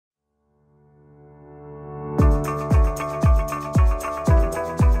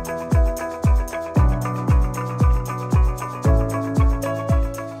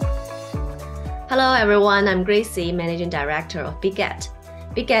everyone, I'm Gracy, Managing Director of Bitget.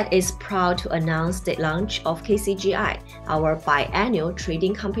 Bitget is proud to announce the launch of KCGI, our biannual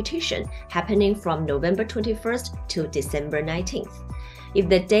trading competition happening from November 21st to December 19th. If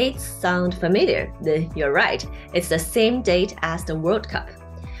the dates sound familiar, then you're right, it's the same date as the World Cup.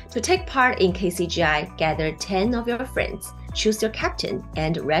 To take part in KCGI, gather 10 of your friends, choose your captain,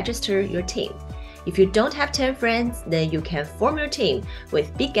 and register your team. If you don't have 10 friends, then you can form your team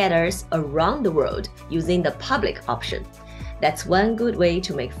with Bitgetters around the world using the public option. That's one good way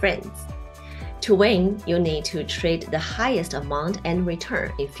to make friends. To win, you need to trade the highest amount and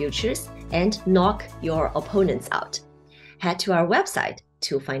return in futures and knock your opponents out. Head to our website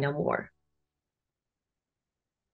to find out more.